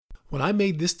When I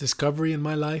made this discovery in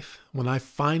my life, when I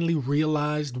finally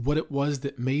realized what it was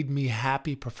that made me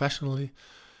happy professionally,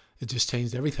 it just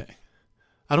changed everything.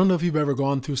 I don't know if you've ever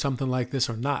gone through something like this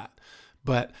or not,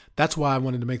 but that's why I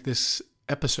wanted to make this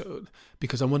episode,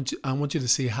 because I want you to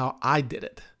see how I did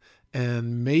it.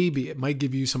 And maybe it might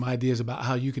give you some ideas about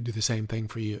how you could do the same thing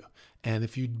for you. And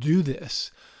if you do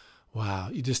this, wow,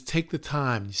 you just take the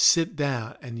time, you sit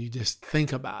down and you just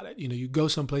think about it. You go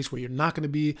someplace where you're not going to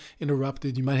be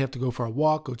interrupted. You might have to go for a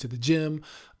walk, go to the gym.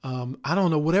 I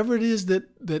don't know, whatever it is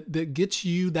that gets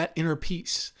you that inner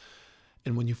peace.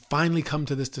 And when you finally come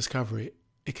to this discovery,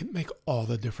 it can make all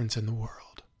the difference in the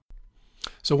world.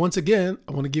 So once again,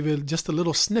 I want to give you just a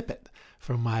little snippet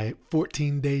from my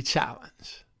 14-day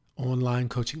challenge online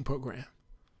coaching program.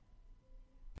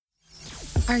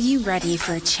 Are you ready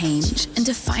for a change and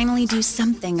to finally do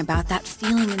something about that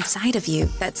feeling inside of you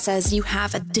that says you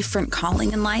have a different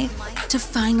calling in life? To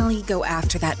finally go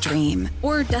after that dream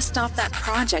or dust off that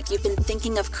project you've been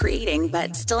thinking of creating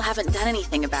but still haven't done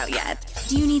anything about yet?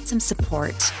 Do you need some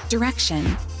support, direction,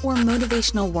 or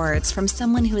motivational words from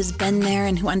someone who has been there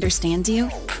and who understands you?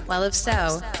 Well, if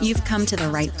so, you've come to the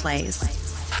right place.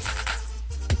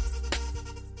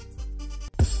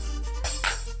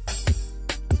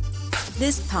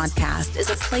 This podcast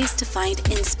is a place to find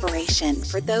inspiration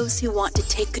for those who want to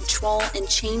take control and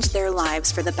change their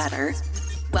lives for the better.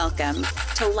 Welcome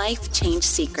to Life Change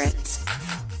Secrets.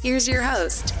 Here's your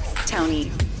host,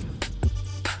 Tony.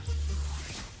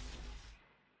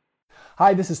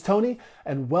 Hi, this is Tony,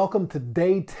 and welcome to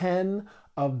day 10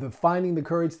 of the Finding the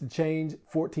Courage to Change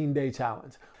 14-Day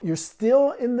Challenge. You're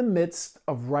still in the midst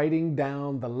of writing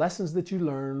down the lessons that you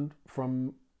learned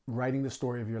from writing the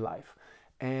story of your life.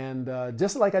 And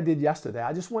just like I did yesterday,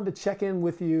 I just wanted to check in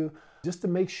with you just to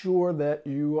make sure that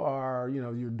you are,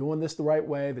 you're doing this the right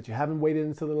way, that you haven't waited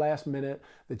until the last minute,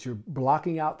 that you're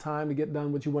blocking out time to get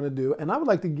done what you want to do. And I would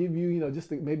like to give you, just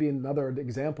maybe another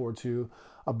example or two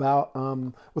about,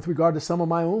 with regard to some of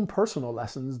my own personal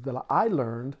lessons that I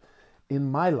learned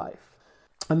in my life.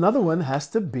 Another one has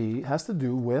to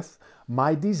do with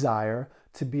my desire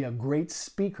to be a great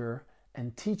speaker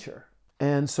and teacher.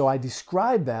 And so I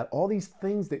described that, all these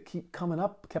things that kept coming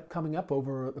up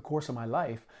over the course of my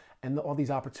life, and all these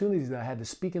opportunities that I had to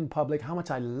speak in public, how much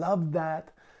I loved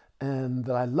that, and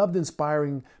that I loved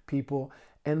inspiring people.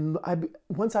 And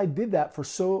once I did that for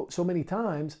so many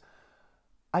times,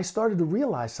 I started to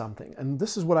realize something. And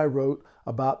this is what I wrote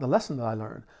about the lesson that I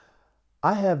learned.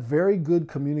 I have very good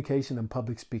communication and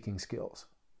public speaking skills.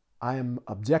 I am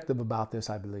objective about this,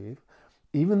 I believe,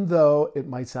 even though it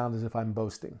might sound as if I'm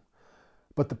boasting.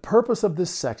 But the purpose of this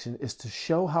section is to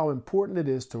show how important it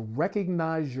is to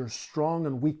recognize your strong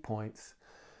and weak points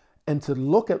and to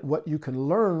look at what you can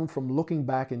learn from looking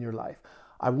back in your life.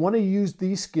 I want to use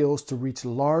these skills to reach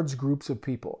large groups of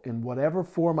people in whatever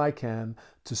form I can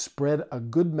to spread a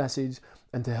good message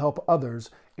and to help others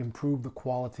improve the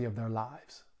quality of their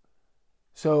lives.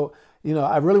 So,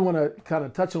 I really want to kind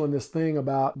of touch on this thing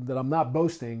about that I'm not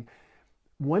boasting.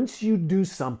 Once you do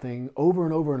something over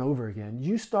and over and over again,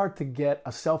 you start to get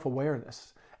a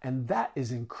self-awareness, and that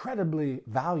is incredibly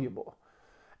valuable.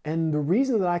 And the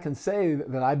reason that I can say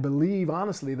that I believe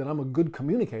honestly that I'm a good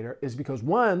communicator is because,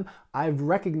 one, I've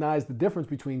recognized the difference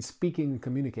between speaking and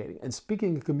communicating. And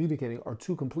speaking and communicating are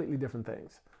two completely different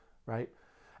things, right?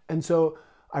 And so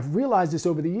I've realized this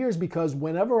over the years because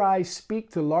whenever I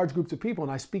speak to large groups of people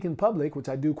and I speak in public, which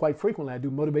I do quite frequently, I do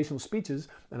motivational speeches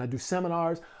and I do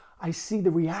seminars, I see the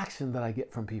reaction that I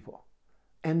get from people.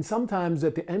 And sometimes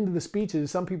at the end of the speeches,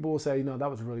 some people will say,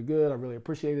 that was really good. I really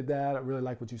appreciated that. I really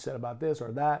like what you said about this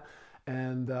or that.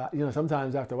 And,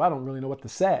 sometimes after a while, I don't really know what to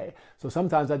say. So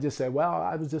sometimes I just say, well,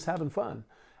 I was just having fun.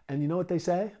 And you know what they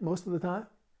say most of the time?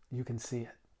 You can see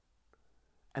it.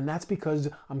 And that's because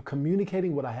I'm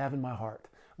communicating what I have in my heart,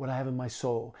 what I have in my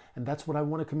soul. And that's what I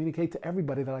want to communicate to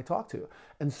everybody that I talk to.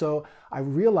 And so I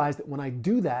realize that when I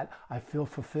do that, I feel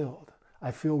fulfilled. I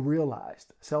feel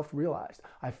realized, self-realized.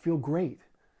 I feel great.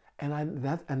 And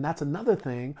that's another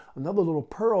thing, another little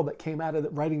pearl that came out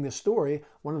of writing this story,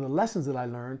 one of the lessons that I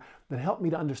learned that helped me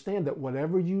to understand that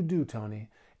whatever you do, Tony,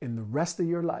 in the rest of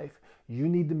your life, you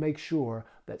need to make sure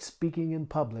that speaking in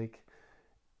public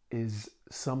is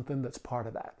something that's part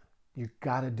of that. You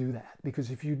got to do that,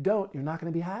 because if you don't, you're not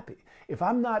going to be happy. If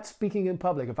I'm not speaking in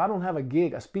public, if I don't have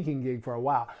a speaking gig for a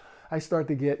while, I start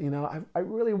to get, I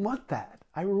really want that.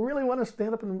 I really want to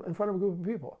stand up in front of a group of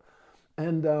people.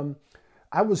 And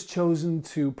I was chosen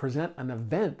to present an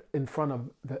event and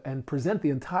present the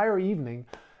entire evening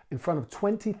in front of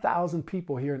 20,000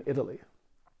 people here in Italy.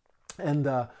 And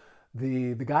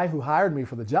the guy who hired me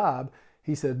for the job,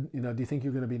 he said, do you think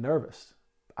you're going to be nervous?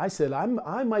 I said,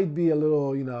 I might be a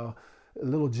little, a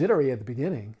little jittery at the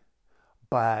beginning,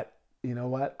 but you know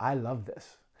what? I love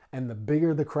this. And the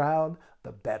bigger the crowd,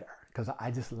 the better, because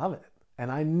I just love it.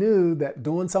 And I knew that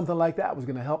doing something like that was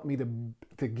going to help me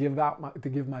to give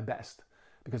my best,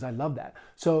 because I love that.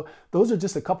 So those are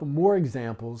just a couple more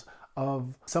examples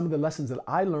of some of the lessons that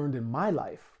I learned in my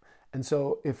life. And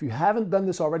so if you haven't done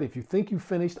this already, if you think you've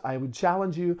finished, I would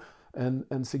challenge you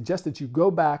and suggest that you go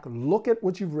back, look at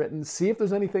what you've written, see if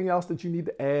there's anything else that you need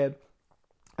to add,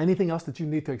 anything else that you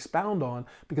need to expound on,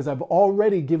 because I've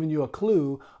already given you a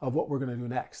clue of what we're going to do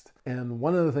next. And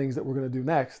one of the things that we're going to do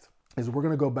next is we're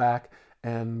going to go back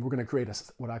and we're going to create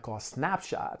what I call a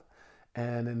snapshot.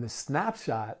 And in the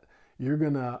snapshot,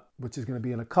 which is going to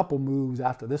be in a couple moves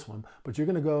after this one, but you're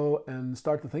going to go and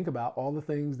start to think about all the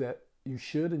things that you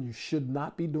should and you should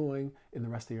not be doing in the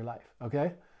rest of your life,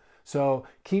 okay? So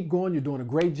keep going. You're doing a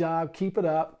great job. Keep it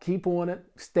up. Keep on it.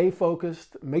 Stay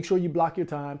focused. Make sure you block your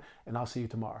time, and I'll see you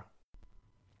tomorrow.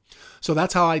 So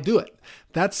that's how I do it.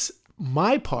 That's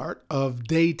my part of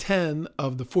day 10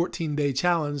 of the 14-day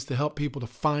challenge to help people to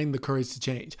find the courage to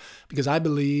change. Because I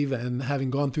believe, and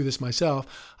having gone through this myself,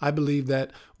 I believe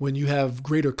that when you have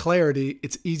greater clarity,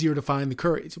 it's easier to find the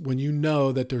courage. When you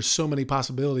know that there's so many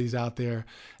possibilities out there,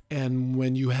 and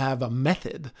when you have a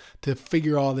method to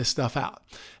figure all this stuff out.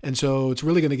 And so it's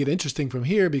really going to get interesting from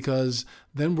here, because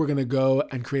then we're going to go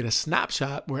and create a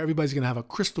snapshot where everybody's going to have a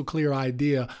crystal clear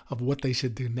idea of what they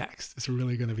should do next. It's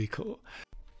really going to be cool.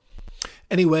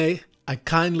 Anyway, I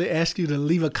kindly ask you to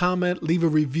leave a comment, leave a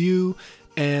review,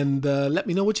 and let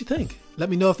me know what you think. Let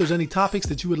me know if there's any topics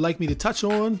that you would like me to touch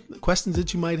on, questions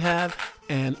that you might have,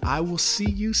 and I will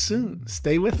see you soon.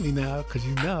 Stay with me now, because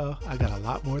I got a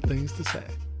lot more things to say.